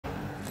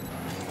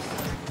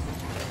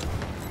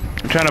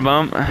trying to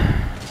bump.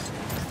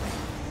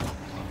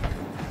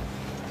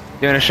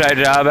 Doing a shy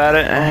job at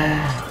it.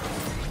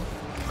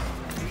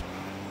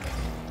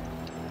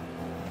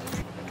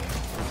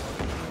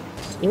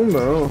 Oh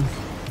no.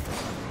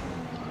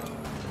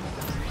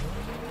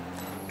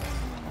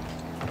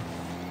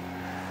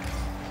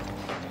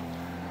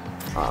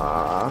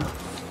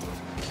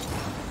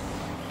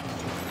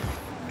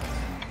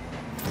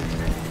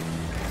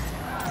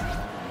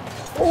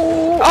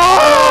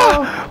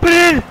 Oh! Put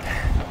it in!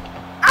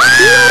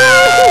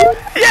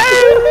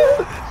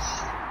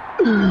 Yes!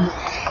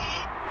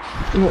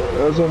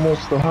 That was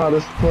almost the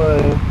hottest play.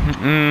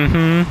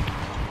 Mm-hmm.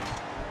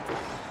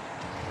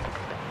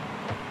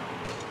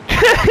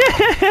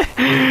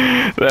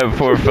 That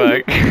poor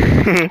fuck.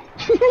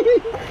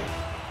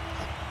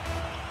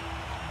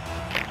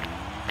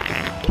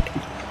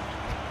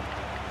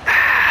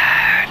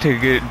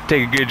 Take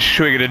a good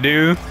swig of the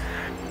dew.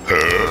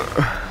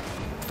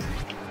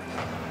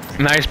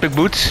 Nice big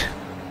boots.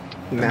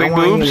 Now Big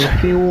boobs. I'm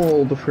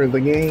fueled for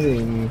the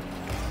game.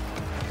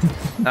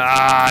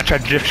 I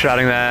tried drift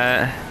shotting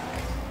that.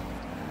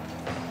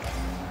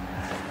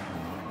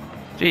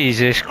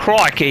 Jesus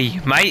crikey,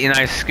 mate,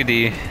 nice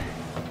skiddy.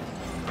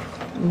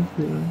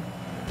 Okay.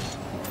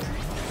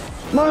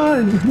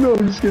 Mine! No,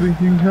 I'm just kidding, you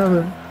can have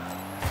it.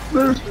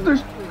 There's,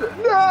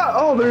 no!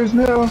 Oh, there's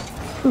now.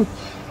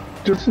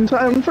 Just in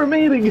time for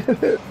me to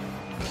get it.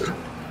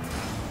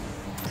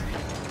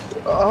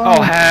 Oh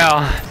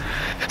hell.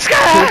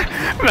 Sky!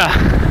 No.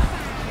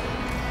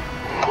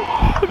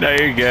 No,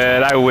 you're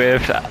good. I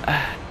whiffed.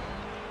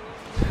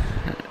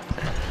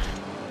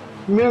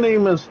 Many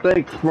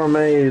mistakes were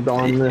made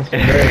on this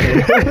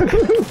day.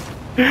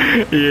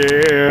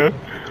 Yeah.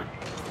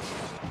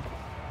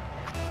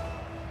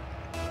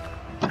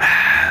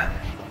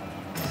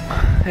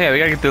 Yeah, we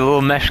gotta get the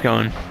little mesh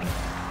going.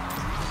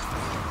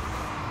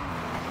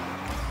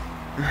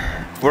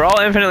 We're all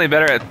infinitely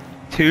better at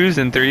 2s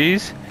and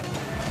 3s.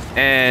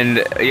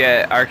 And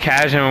yeah, our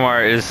cash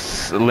MMR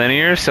is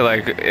linear, so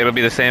like it'll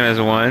be the same as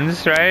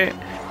 1s, right?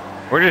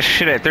 We're just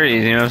shit at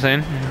 3s, you know what I'm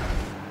saying?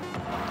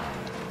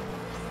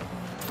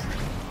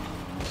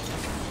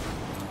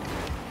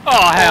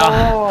 Oh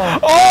hell!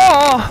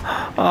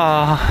 Oh!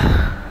 Oh!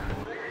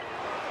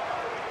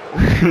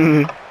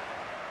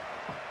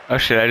 Oh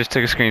shit! I just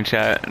took a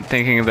screenshot,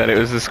 thinking that it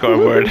was the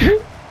scoreboard. I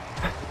hate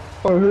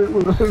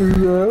when I do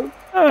that.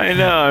 I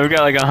know. I've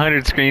got like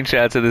 100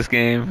 screenshots of this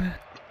game.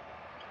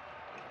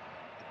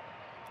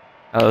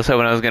 I was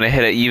hoping I was gonna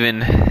hit an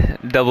even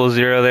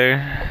 0-0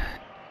 there.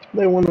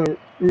 They want a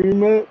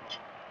rematch?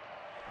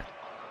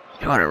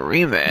 You want a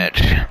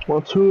rematch?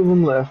 Well, 2 of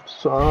them left,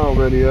 so I'm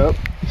already up.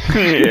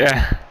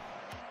 Yeah.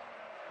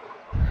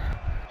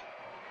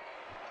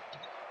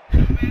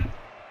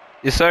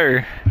 Yes,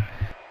 sir.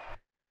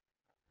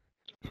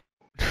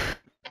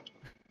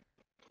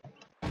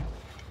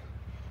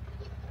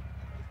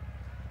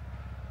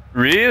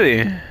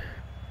 Really?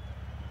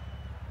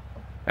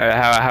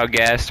 How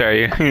gassed are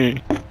you?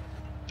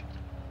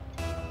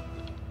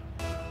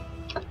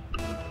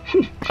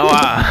 Oh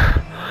wow.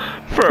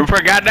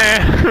 For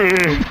goddamn.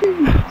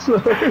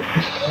 Sorry.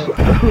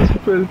 I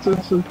wasn't paying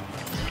attention.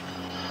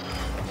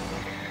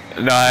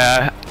 No,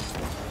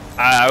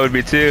 I would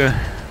be too.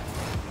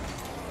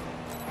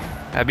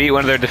 I beat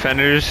one of their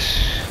defenders.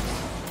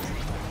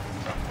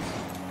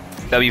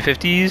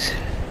 W50s.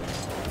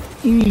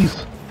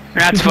 Ease.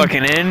 That's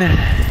fucking in.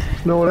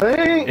 No, it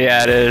ain't.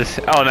 Yeah, it is.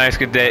 Oh, nice.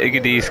 Good day.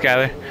 Good D,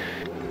 Skylar.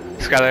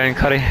 Skylar and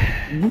Cuddy.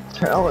 You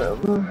tell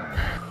him.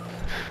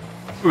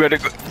 We gotta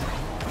go.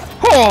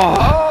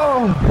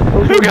 Oh!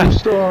 Those are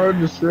so hard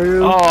to say.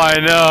 Oh, I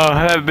know.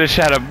 That bitch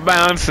had a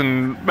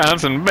bouncing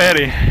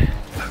Betty.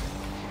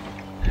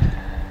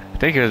 I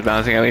think it was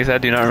bouncing at least. I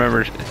do not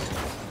remember.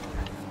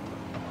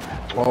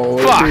 Oh,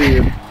 fuck!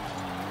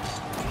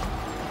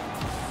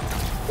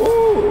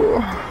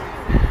 Oh,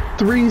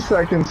 3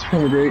 seconds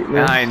from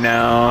greatness. I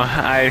know.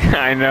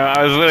 I know.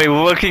 I was literally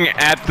looking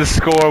at the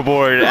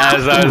scoreboard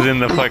as I was in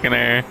the fucking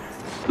air.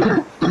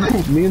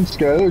 Me and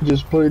Skylar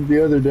just played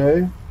the other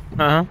day.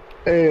 Uh-huh.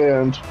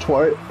 And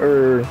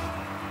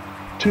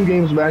 2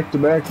 games back to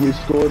back, we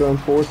scored on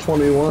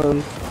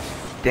 421.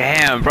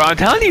 Damn, bro, I'm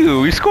telling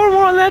you, we score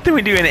more on that than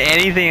we do in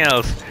anything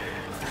else.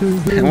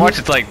 And watch,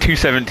 it's like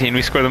 217,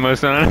 we score the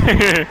most on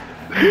it.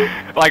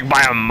 Like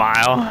by a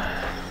mile.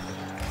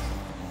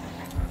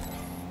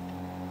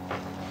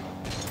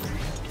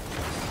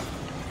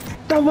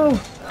 Double!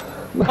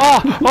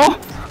 Oh! Oh!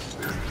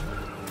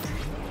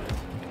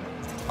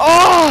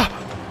 Oh!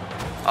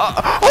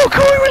 Oh,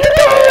 Corey with the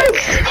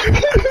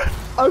dog!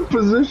 I'm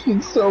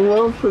positioned so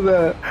well for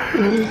that.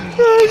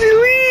 Oh, he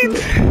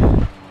leads!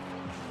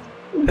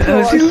 Until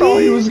I saw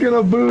he was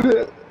gonna boot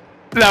it.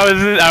 That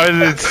was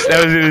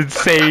an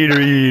insane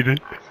read.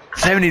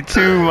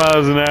 72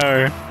 miles an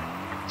hour.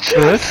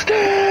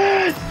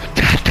 Justin!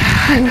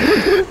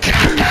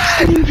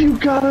 Steve, you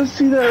gotta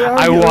see that.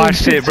 I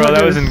watched it, bro.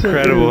 That was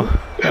incredible.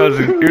 It was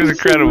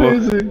incredible.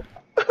 Amazing.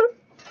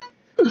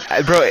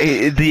 Bro,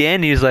 at the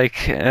end, he was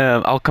like,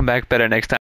 "I'll come back better next time."